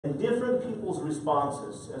and different people's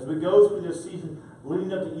responses. As we go through this season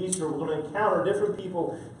leading up to Easter, we're going to encounter different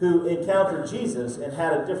people who encountered Jesus and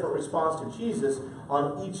had a different response to Jesus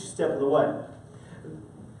on each step of the way.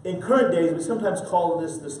 In current days, we sometimes call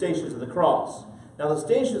this the Stations of the Cross. Now, the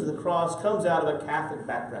Stations of the Cross comes out of a Catholic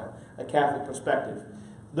background, a Catholic perspective.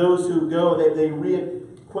 Those who go, they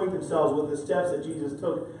reacquaint themselves with the steps that Jesus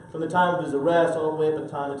took from the time of his arrest all the way up to the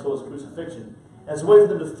time until his crucifixion. And it's a way for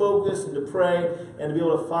them to focus and to pray and to be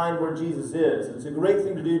able to find where Jesus is. And it's a great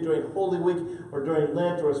thing to do during Holy Week or during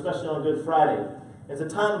Lent or especially on Good Friday. It's a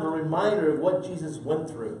time of a reminder of what Jesus went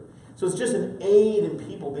through. So it's just an aid in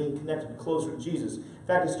people being connected closer to Jesus. In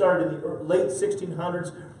fact, it started in the late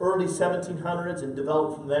 1600s, early 1700s, and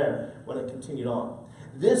developed from there when it continued on.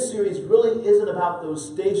 This series really isn't about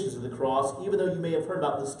those stations of the cross, even though you may have heard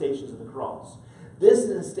about the stations of the cross. This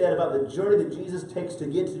is instead about the journey that Jesus takes to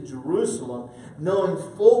get to Jerusalem, knowing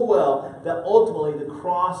full well that ultimately the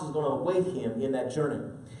cross is going to await him in that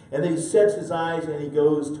journey. And then he sets his eyes and he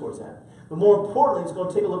goes towards that. But more importantly, he's going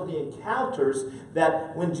to take a look at the encounters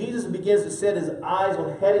that when Jesus begins to set his eyes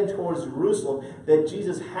on heading towards Jerusalem, that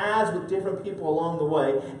Jesus has with different people along the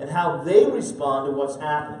way and how they respond to what's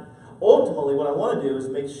happening. Ultimately, what I want to do is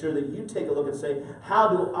make sure that you take a look and say, how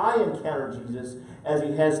do I encounter Jesus as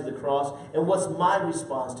he heads to the cross, and what's my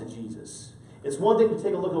response to Jesus? It's one thing to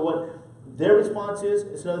take a look at what their response is.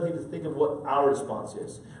 It's another thing to think of what our response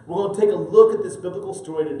is. We're going to take a look at this biblical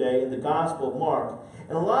story today in the Gospel of Mark.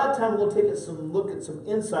 And a lot of times we're going to take some look at some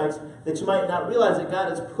insights that you might not realize that God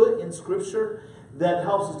has put in Scripture that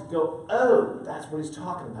helps us to go, oh, that's what he's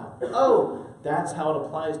talking about. Oh, that's how it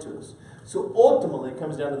applies to us. So ultimately it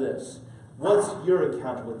comes down to this. What's your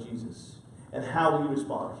encounter with Jesus? And how will you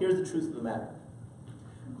respond? Here's the truth of the matter.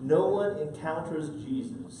 No one encounters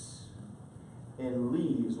Jesus and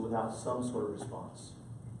leaves without some sort of response.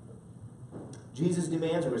 Jesus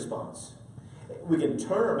demands a response. We can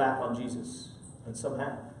turn our back on Jesus, and some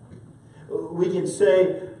have. We can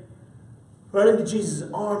say, run into Jesus'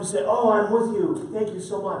 arms and say, oh, I'm with you. Thank you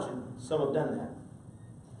so much. And some have done that.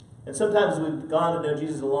 And sometimes we've gone to know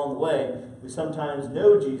Jesus along the way. We sometimes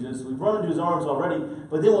know Jesus. We've run into his arms already,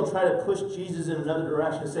 but then we'll try to push Jesus in another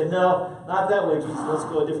direction and say, no, not that way, Jesus. Let's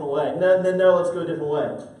go a different way. No, let's go a different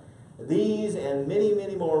way. These and many,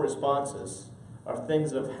 many more responses are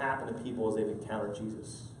things that have happened to people as they've encountered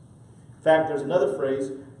Jesus. In fact, there's another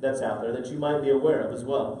phrase that's out there that you might be aware of as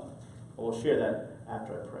well. We'll share that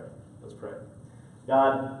after I pray. Let's pray.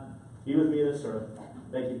 God, be with me in this sermon.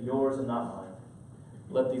 Make it yours and not mine.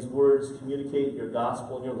 Let these words communicate your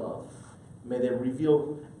gospel and your love. May they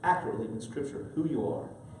reveal accurately in Scripture who you are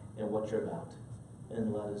and what you're about.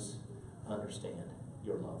 And let us understand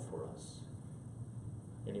your love for us.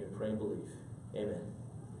 And you pray and believe. Amen.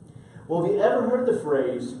 Well, have you ever heard the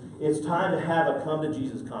phrase, it's time to have a come to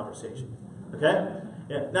Jesus conversation? Okay?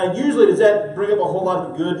 Yeah. Now, usually does that bring up a whole lot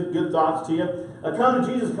of good thoughts to you? A come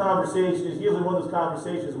to Jesus conversation is usually one of those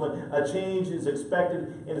conversations when a change is expected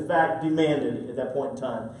and, in fact, demanded at that point in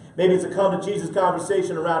time. Maybe it's a come to Jesus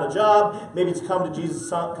conversation around a job. Maybe it's a come to Jesus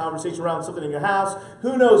conversation around something in your house.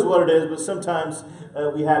 Who knows what it is, but sometimes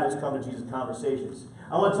we have those come to Jesus conversations.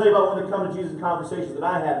 I want to tell you about one of the come to Jesus conversations that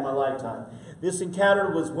I had in my lifetime. This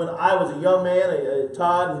encounter was when I was a young man,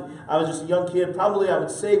 Todd, and I was just a young kid. Probably, I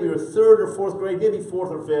would say we were 3rd or 4th grade, maybe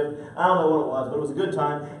 4th or 5th. I don't know what it was, but it was a good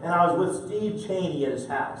time. And I was with Steve Cheney at his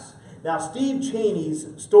house. Now, Steve Cheney's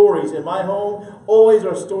stories in my home always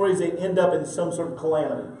are stories that end up in some sort of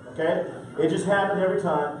calamity. Okay? It just happened every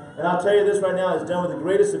time. And I'll tell you this right now, it's done with the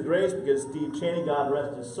greatest of grace because Steve Cheney, God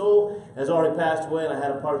rest his soul, has already passed away, and I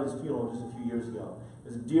had a part of his funeral just a few years ago. He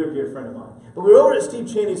was a dear, dear friend of mine. But we were over at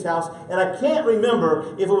Steve Cheney's house, and I can't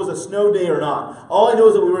remember if it was a snow day or not. All I know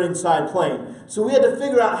is that we were inside playing. So we had to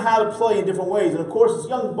figure out how to play in different ways. And of course, as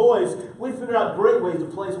young boys, we figured out great ways to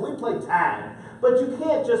play. So we played tag. But you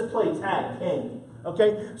can't just play tag, can you?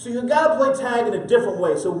 Okay? So you've got to play tag in a different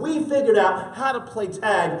way. So we figured out how to play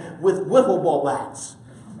tag with wiffle ball bats.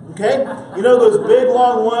 Okay? You know those big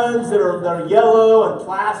long ones that are yellow and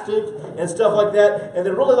plastic and stuff like that? And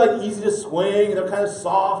they're really like easy to swing and they're kind of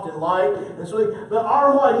soft and light. And so but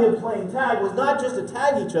our whole idea of playing tag was not just to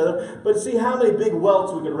tag each other, but to see how many big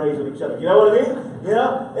welts we could raise with each other. You know what I mean? You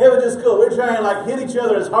know? It was just cool. We were trying to like hit each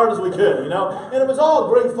other as hard as we could, you know? And it was all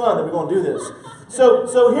great fun that we're going to do this.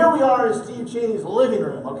 So here we are in Steve Cheney's living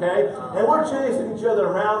room, okay? And we're chasing each other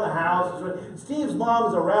around the house. Steve's mom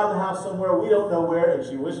is around the house somewhere. We don't know where, and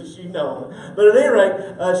she wishes she'd known. But at any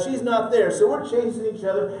rate, she's not there. So we're chasing each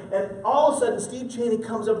other, and all of a sudden, Steve Cheney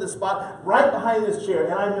comes up to the spot right behind this chair,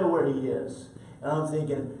 and I know where he is. And I'm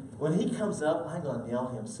thinking, when he comes up, I'm going to nail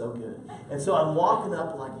him so good. And so I'm walking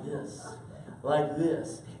up like this. like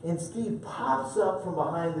this. And Steve pops up from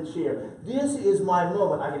behind the chair. This is my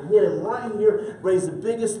moment. I can hit him right here, raise the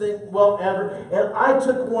biggest thing ever. And I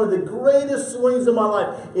took one of the greatest swings of my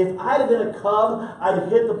life. If I'd have been a Cub, I'd have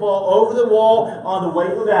hit the ball over the wall on the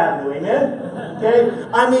Wakefield Avenue. Amen? Okay?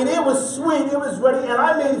 I mean, it was sweet. It was ready. And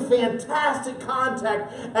I made fantastic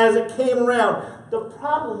contact as it came around. The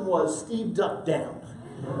problem was Steve ducked down.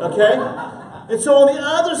 Okay? And so on the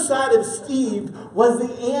other side of Steve was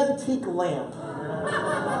the antique lamp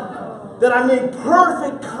that I made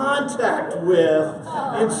perfect contact with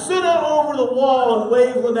and sent it over the wall on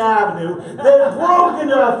Waveland Avenue that broke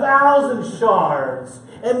into 1,000 shards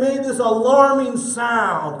and made this alarming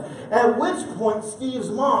sound. At which point Steve's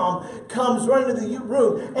mom comes running into the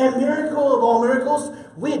room, and miracle of all miracles,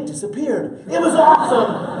 we had disappeared. It was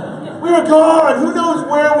awesome. We were gone. Who knows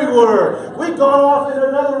where we were? We'd gone off into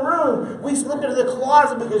another room. We slipped into the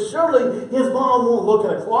closet because surely his mom won't look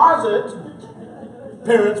in a closet.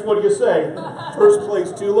 Parents, what do you say? First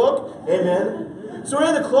place to look? Amen. So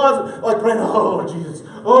we're in the closet, like praying, oh, Lord Jesus.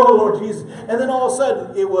 Oh, Lord Jesus. And then all of a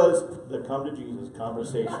sudden, it was the come to Jesus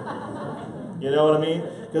conversation. You know what I mean?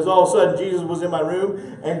 Because all of a sudden, Jesus was in my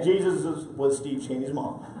room, and Jesus was Steve Cheney's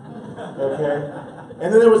mom. Okay?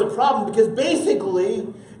 And then there was a problem, because basically,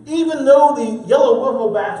 even though the yellow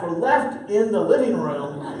wiffle bats were left in the living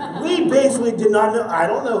room, we basically did not know. I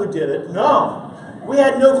don't know who did it. No. We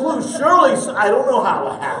had no clue. Surely, I don't know how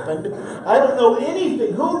it happened. I don't know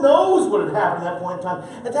anything. Who knows what had happened at that point in time?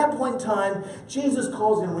 At that point in time, Jesus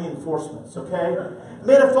calls in reinforcements, okay?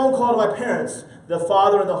 Made a phone call to my parents, the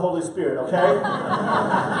Father and the Holy Spirit, okay?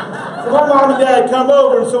 So my mom and dad come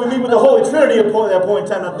over, and so we meet with the Holy Trinity at that point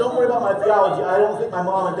in time. Now, don't worry about my theology. I don't think my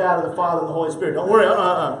mom and dad are the Father and the Holy Spirit. Don't worry.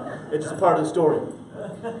 It's just a part of the story.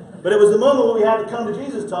 But it was the moment when we had to come to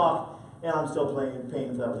Jesus talk, and I'm still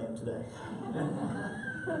paying for that lamp today.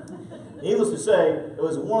 Needless to say, it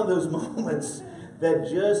was one of those moments that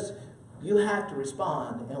just, you have to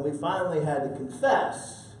respond. And we finally had to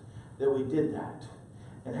confess that we did that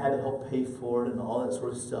and had to help pay for it and all that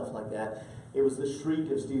sort of stuff like that. It was the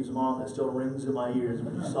shriek of Steve's mom that still rings in my ears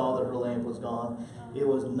when you saw that her lamp was gone. It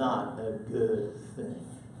was not a good thing.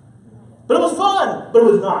 But it was fun, but it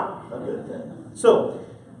was not a good thing. So,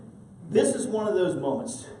 this is one of those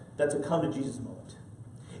moments that's a come to Jesus moment.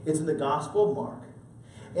 It's in the Gospel of Mark.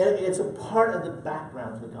 And it's a part of the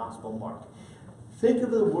background to the Gospel of Mark. Think of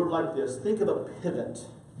the word like this. Think of a pivot.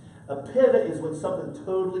 A pivot is when something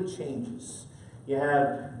totally changes. You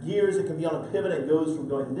have gears that can be on a pivot and it goes from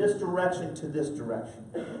going this direction to this direction.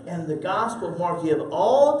 And in the Gospel of Mark, you have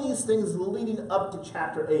all these things leading up to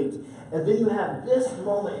chapter 8. And then you have this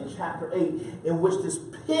moment in chapter 8 in which this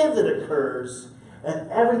pivot occurs and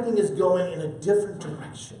everything is going in a different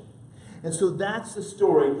direction. And so that's the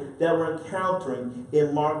story that we're encountering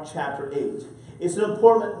in Mark chapter 8. It's an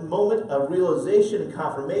important moment of realization and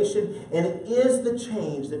confirmation, and it is the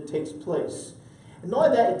change that takes place. And not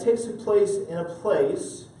only that, it takes place in a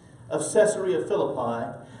place of Caesarea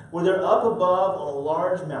Philippi, where they're up above on a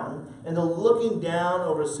large mountain, and they're looking down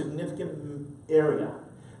over a significant area.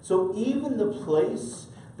 So even the place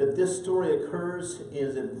that this story occurs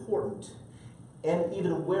is important. And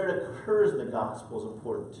even where it occurs in the gospel is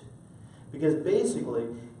important. Because basically,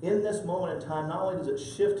 in this moment in time, not only does it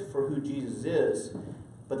shift for who Jesus is,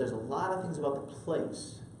 but there's a lot of things about the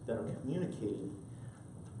place that are communicating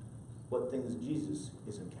what things Jesus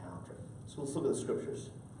is encountering. So let's look at the scriptures.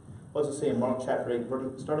 What does it say in Mark chapter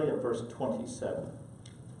 8, starting at verse 27? It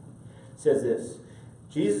says this: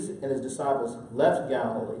 Jesus and his disciples left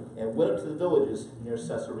Galilee and went up to the villages near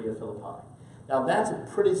Caesarea Philippi. Now that's a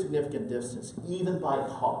pretty significant distance, even by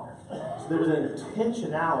car. So there was an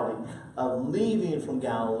intentionality of leaving from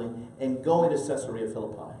Galilee and going to Caesarea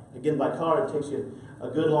Philippi. Again, by car, it takes you a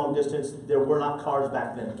good long distance. There were not cars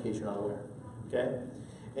back then, in case you're not aware. Okay?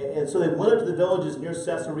 And so they went up to the villages near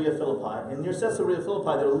Caesarea Philippi. And near Caesarea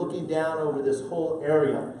Philippi, they're looking down over this whole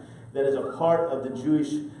area that is a part of the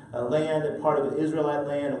Jewish land and part of the Israelite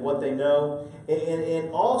land and what they know. And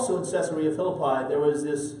also in Caesarea Philippi, there was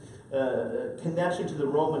this connection to the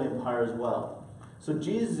Roman Empire as well. So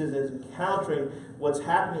Jesus is encountering what's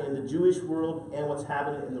happening in the Jewish world and what's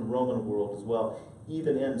happening in the Roman world as well,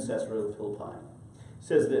 even in Caesarea Philippi. It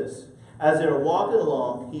says this: as they were walking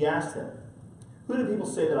along, he asked them, "Who do people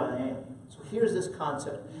say that I am?" So here's this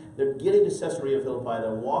concept. They're getting to Caesarea Philippi.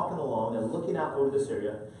 They're walking along. They're looking out over this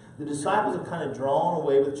area. The disciples are kind of drawn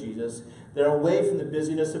away with Jesus. They're away from the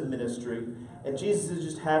busyness of ministry. And Jesus is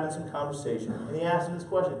just having some conversation. And he asks them this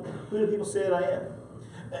question: who do people say that I am?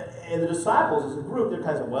 And the disciples, as a group, they're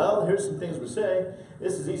kind of saying, well, here's some things we say.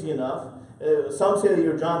 This is easy enough. Some say that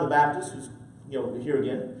you're John the Baptist, who's, here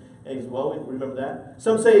again. And he says, well, we remember that.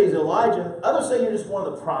 Some say he's Elijah. Others say you're just one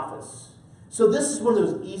of the prophets. So this is one of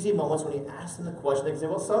those easy moments when you ask them the question. They can say,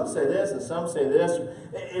 well, some say this and some say this.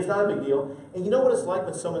 It's not a big deal. And you know what it's like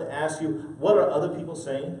when someone asks you, what are other people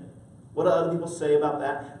saying? What do other people say about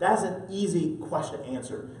that? That's an easy question to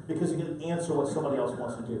answer because you can answer what somebody else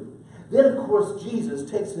wants to do. Then, of course,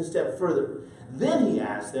 Jesus takes it a step further. Then he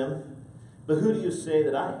asks them, but who do you say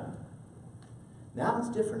that I am? Now it's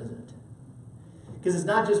different, isn't it? Because it's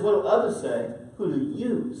not just what do others say, who do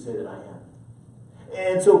you say that I am?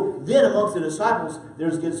 And so then amongst the disciples,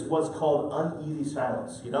 there's what's called uneasy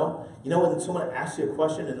silence. You know when someone asks you a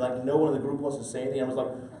question and like no one in the group wants to say anything, I was like,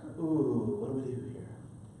 ooh, what do we do here?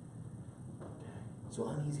 Okay. So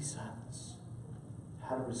uneasy silence.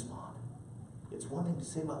 How to respond. It's one thing to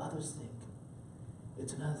say what others think.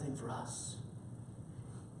 It's another thing for us.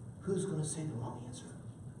 Who's going to say the wrong answer?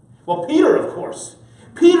 Well, Peter, of course.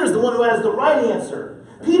 Peter's the one who has the right answer.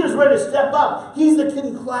 Peter's ready to step up. He's the kid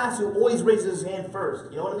in class who always raises his hand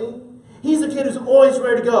first. You know what I mean? He's the kid who's always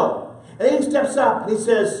ready to go. And then he steps up and he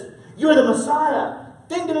says, you're the Messiah.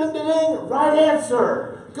 Ding, ding, ding, ding, ding. Right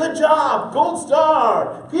answer. Good job. Gold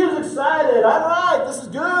star. Peter's excited. I'm right. This is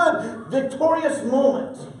good. Victorious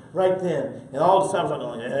moment right then. And all the disciples are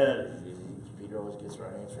going, Peter always gets the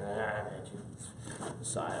right answer.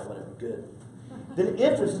 Messiah, whatever. Good. Then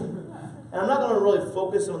interesting. And I'm not going to really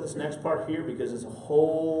focus on this next part here because it's a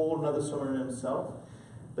whole other sermon in itself.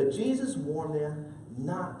 But Jesus warned them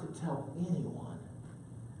not to tell anyone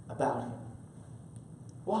about him.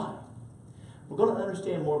 Why? We're going to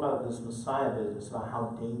understand more about this Messiah business, about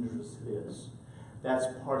how dangerous it is. That's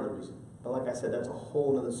part of the reason. But like I said, that's a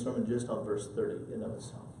whole other sermon just on verse 30 in and of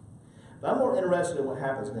itself. But I'm more interested in what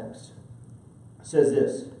happens next. It says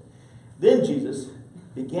this, then Jesus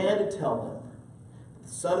began to tell them, the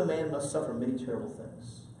Son of Man must suffer many terrible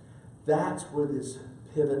things. That's where this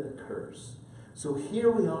pivot occurs. So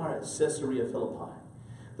here we are at Caesarea Philippi.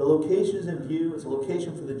 The location is in view. It's a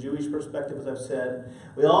location for the Jewish perspective, as I've said.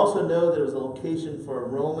 We also know that it was a location for a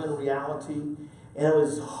Roman reality, and it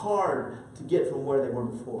was hard to get from where they were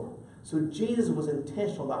before. So Jesus was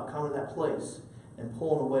intentional about coming to that place and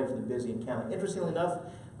pulling away from the busy encounter. Interestingly enough,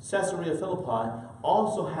 Caesarea Philippi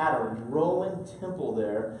also had a Roman temple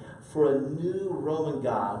there for a new Roman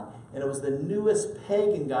god, and it was the newest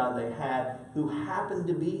pagan god they had, who happened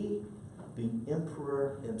to be the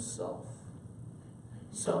emperor himself.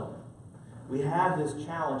 So, we have this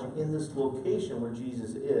challenge in this location where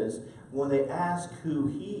Jesus is, when they ask who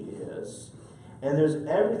he is, and there's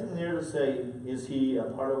everything there to say, is he a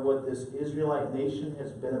part of what this Israelite nation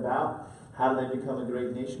has been about? How do they become a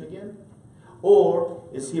great nation again? Or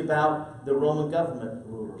is he about the Roman government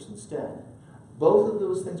rulers instead? Both of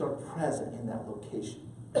those things are present in that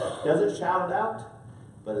location. Doesn't shout it out,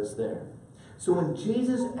 but it's there. So when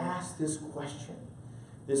Jesus asks this question,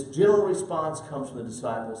 this general response comes from the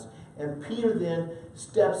disciples, and Peter then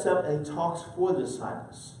steps up and he talks for the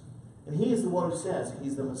disciples. And he is the one who says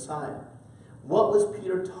he's the Messiah. What was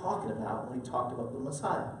Peter talking about when he talked about the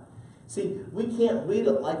Messiah? See, we can't read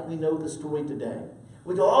it like we know the story today.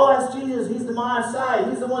 We go, oh, that's Jesus. He's the Messiah.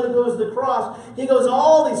 He's the one who goes to the cross. He goes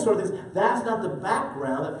all these sort of things. That's not the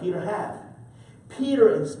background that Peter had.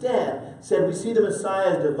 Peter instead said, we see the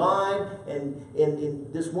Messiah as divine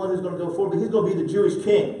and this one who's going to go forward, but he's going to be the Jewish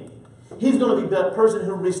king. He's going to be the person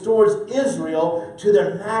who restores Israel to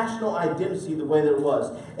their national identity the way that it was.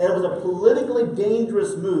 And it was a politically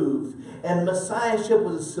dangerous move. And messiahship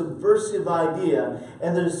was a subversive idea.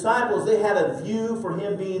 And the disciples, they had a view for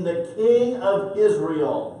him being the king of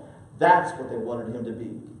Israel. That's what they wanted him to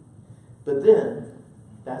be. But then,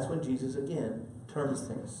 that's when Jesus again turns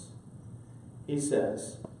things. He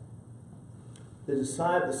says, the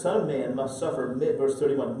Son of Man must suffer, verse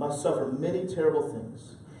 31, must suffer many terrible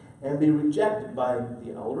things and be rejected by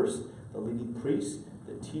the elders, the leading priests,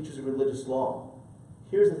 the teachers of religious law.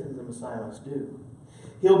 Here's the thing the Messiah must do.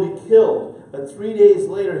 He'll be killed, but 3 days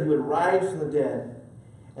later he would rise from the dead.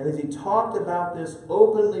 And as he talked about this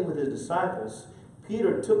openly with his disciples,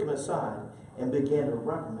 Peter took him aside and began to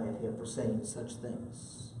reprimand him for saying such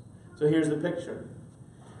things. So here's the picture.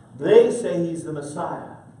 They say he's the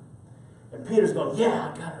Messiah. And Peter's going,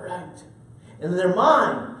 yeah, I got it right. And in their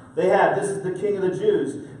mind, they have, this is the King of the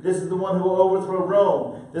Jews. This is the one who will overthrow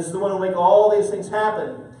Rome. This is the one who will make all these things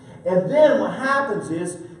happen. And then what happens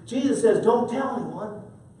is, Jesus says, don't tell anyone.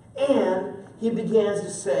 And he begins to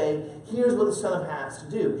say, here's what the Son of Man has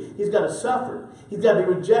to do. He's got to suffer. He's got to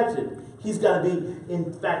be rejected. He's got to be,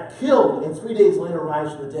 in fact, killed, and 3 days later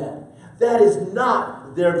rise from the dead. That is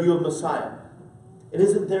not their view of Messiah. It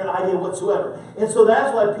isn't their idea whatsoever. And so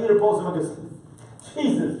that's why Peter pulls him and goes,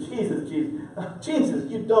 Jesus, Jesus, Jesus.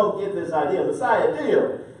 Jesus, you don't get this idea of Messiah, do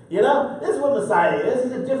you? You know, this is what Messiah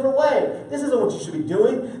is. It's a different way. This isn't what you should be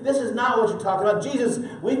doing. This is not what you're talking about. Jesus,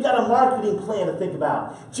 we've got a marketing plan to think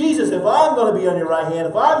about. Jesus, if I'm going to be on your right hand,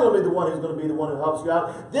 if I'm going to be the one who's going to be the one who helps you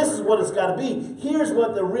out, this is what it's got to be. Here's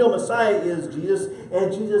what the real Messiah is, Jesus.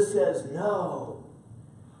 And Jesus says, no.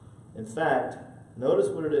 In fact, notice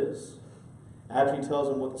what it is. After he tells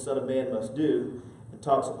them what the Son of Man must do and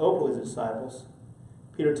talks openly with his disciples,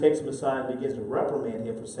 Peter takes him aside and begins to reprimand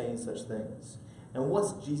him for saying such things. And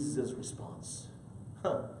what's Jesus' response?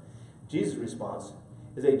 Jesus' response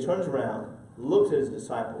is that he turns around, looks at his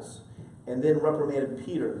disciples, and then reprimanded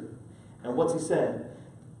Peter. And what's he saying?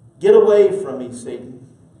 Get away from me, Satan.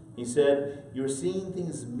 He said, you're seeing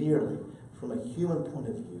things merely from a human point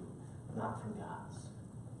of view, not from God's.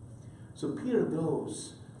 So Peter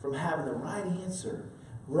goes from having the right answer,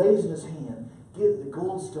 raising his hand, getting the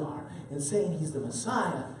gold star, and saying he's the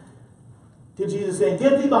Messiah, to Jesus saying,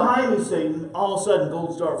 get thee behind me, Satan. All of a sudden,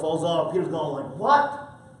 gold star falls off. Peter's going like,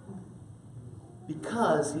 what?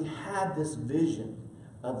 Because he had this vision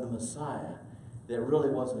of the Messiah that really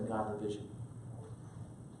wasn't a godly vision.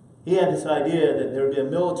 He had this idea that there would be a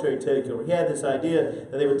military takeover. He had this idea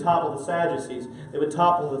that they would topple the Sadducees. They would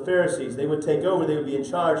topple the Pharisees. They would take over. They would be in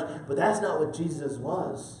charge. But that's not what Jesus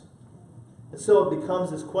was. And so it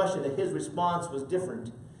becomes this question that his response was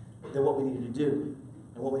different than what we needed to do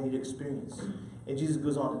and what we need to experience. And Jesus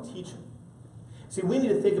goes on to teach him. See, we need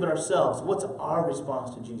to think of it ourselves. What's our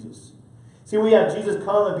response to Jesus? See, we have Jesus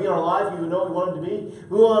come and be in our life. You know what we want him to be?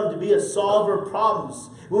 We want him to be a solver of problems.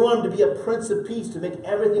 We want him to be a Prince of Peace, to make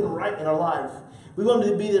everything right in our life. We want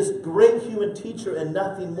him to be this great human teacher and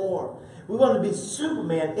nothing more. We want him to be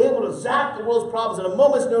Superman, able to zap the world's problems in a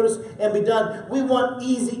moment's notice and be done. We want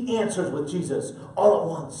easy answers with Jesus all at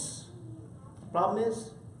once. The problem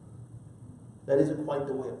is, that isn't quite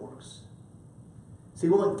the way it works. See,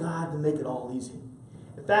 we want God to make it all easy.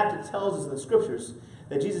 In fact, it tells us in the Scriptures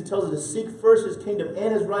that Jesus tells us to seek first his kingdom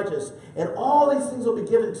and his righteousness, and all these things will be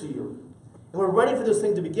given to you. And we're ready for those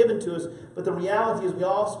things to be given to us, but the reality is we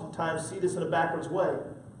oftentimes see this in a backwards way.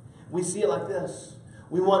 We see it like this.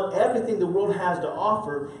 We want everything the world has to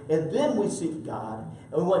offer, and then we seek God,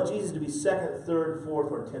 and we want Jesus to be second, third,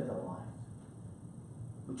 fourth, or 10th in line.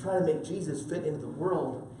 We try to make Jesus fit into the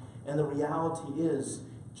world, and the reality is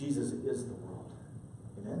Jesus is the world.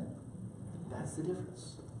 Amen? That's the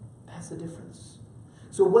difference. That's the difference.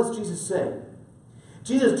 So what's Jesus saying?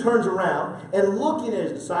 Jesus turns around and looking at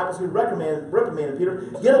his disciples, he reprimanded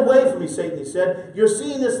Peter, get away from me, Satan, he said. You're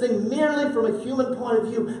seeing this thing merely from a human point of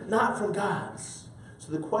view, not from God's.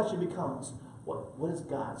 So the question becomes, what is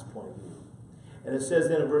God's point of view? And it says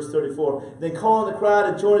then in verse 34, then calling the crowd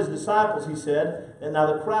and joined his disciples, he said, and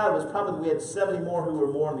now the crowd was probably, we had 70 more who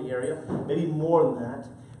were more in the area, maybe more than that.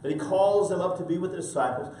 But he calls them up to be with the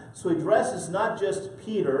disciples. So he addresses not just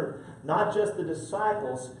Peter, not just the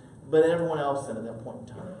disciples, but everyone else then at that point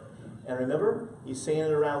in time. And remember, he's saying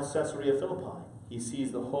it around Caesarea Philippi. He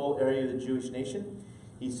sees the whole area of the Jewish nation.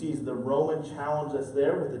 He sees the Roman challenge that's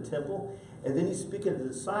there with the temple. And then he's speaking to the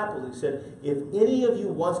disciples. He said, if any of you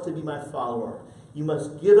wants to be my follower, you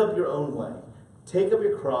must give up your own way. Take up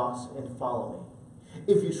your cross and follow me.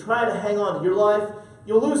 If you try to hang on to your life,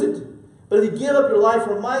 you'll lose it. But if you give up your life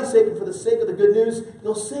for my sake and for the sake of the good news,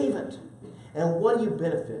 you'll save it. And what do you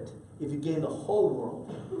benefit if you gain the whole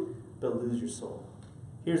world but lose your soul?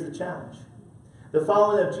 Here's the challenge. The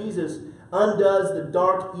following of Jesus undoes the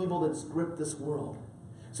dark evil that's gripped this world.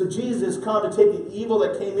 So Jesus has come to take the evil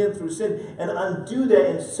that came in through sin and undo that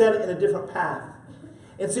and set it in a different path.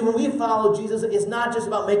 And see, when we follow Jesus, it's not just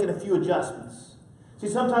about making a few adjustments. See,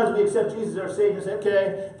 sometimes we accept Jesus as our Savior and say,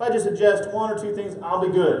 okay, if I just adjust one or two things, I'll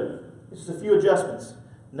be good. It's just a few adjustments.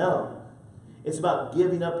 No. It's about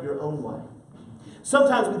giving up your own way.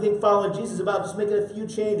 Sometimes we think following Jesus is about just making a few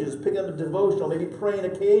changes, picking up a devotional, maybe praying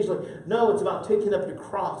occasionally. No, it's about taking up your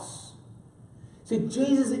cross. See,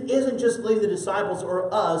 Jesus isn't just leading the disciples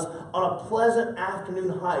or us on a pleasant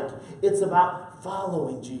afternoon hike. It's about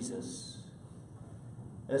following Jesus.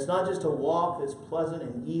 And it's not just a walk that's pleasant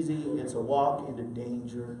and easy. It's a walk into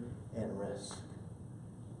danger and risk.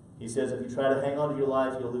 He says, if you try to hang on to your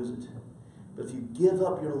life, you'll lose it. But if you give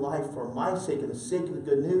up your life for my sake and the sake of the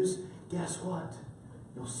good news, guess what?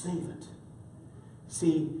 You'll save it.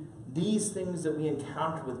 See, these things that we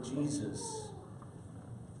encounter with Jesus,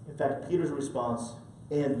 in fact, Peter's response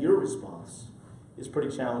and your response is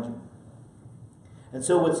pretty challenging. And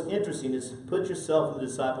so what's interesting is put yourself in the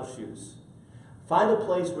disciples' shoes. Find a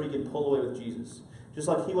place where you can pull away with Jesus. Just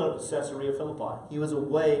like he went up to Caesarea Philippi. He was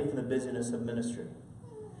away from the busyness of ministry.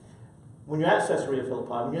 When you're at Caesarea Philippi,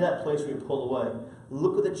 when you're at that place where you're pulled away,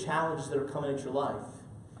 look at the challenges that are coming at your life.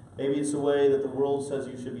 Maybe it's the way that the world says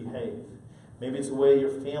you should behave. Maybe it's the way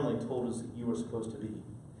your family told us that you were supposed to be.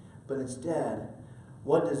 But instead,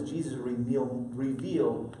 what does Jesus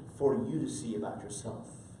reveal for you to see about yourself?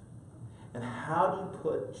 And how do you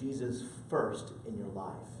put Jesus first in your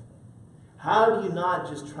life? How do you not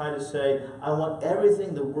just try to say, I want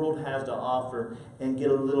everything the world has to offer and get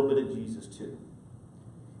a little bit of Jesus too?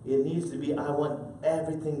 It needs to be, I want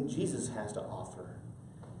everything Jesus has to offer.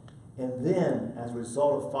 And then, as a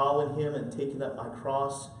result of following him and taking up my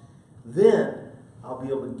cross, then I'll be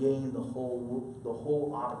able to gain the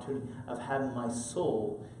whole opportunity of having my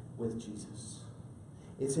soul with Jesus.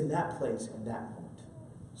 It's in that place, in that moment.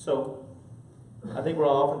 So, I think we're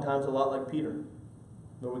oftentimes a lot like Peter,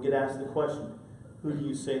 where we get asked the question, who do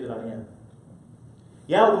you say that I am?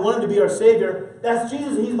 Yeah, we want him to be our Savior. That's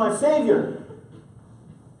Jesus, he's my Savior.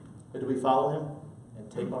 But do we follow him and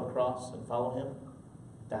take our cross and follow him?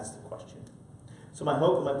 That's the question. So my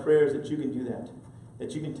hope and my prayer is that you can do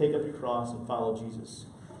that you can take up your cross and follow Jesus,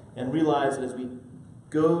 and realize that as we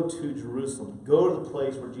go to Jerusalem, go to the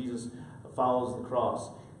place where Jesus follows the cross,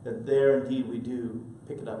 that there indeed we do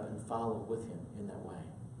pick it up and follow with him in that way,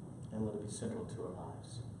 and let it be central to our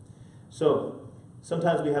lives. So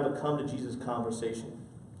sometimes we have a come to Jesus conversation.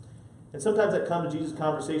 And sometimes that come to Jesus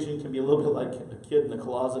conversation can be a little bit like a kid in the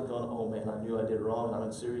closet going, oh man, I knew I did wrong, and I'm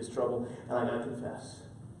in serious trouble, and I got to confess.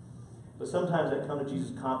 But sometimes that come to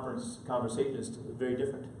Jesus conversation is very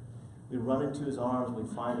different. We run into his arms,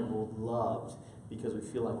 we find that we're loved because we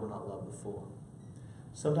feel like we're not loved before.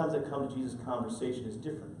 Sometimes that come to Jesus conversation is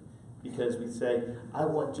different because we say, I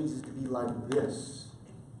want Jesus to be like this.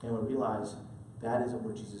 And we realize that isn't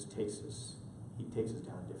where Jesus takes us. He takes us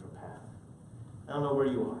down a different path. I don't know where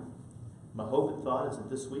you are. My hope and thought is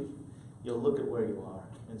that this week you'll look at where you are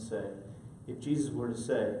and say, if Jesus were to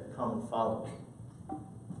say, come and follow me,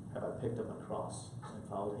 have I picked up my cross and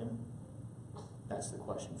followed him? That's the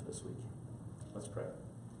question for this week. Let's pray.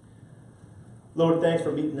 Lord, thanks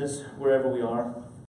for meeting us wherever we are.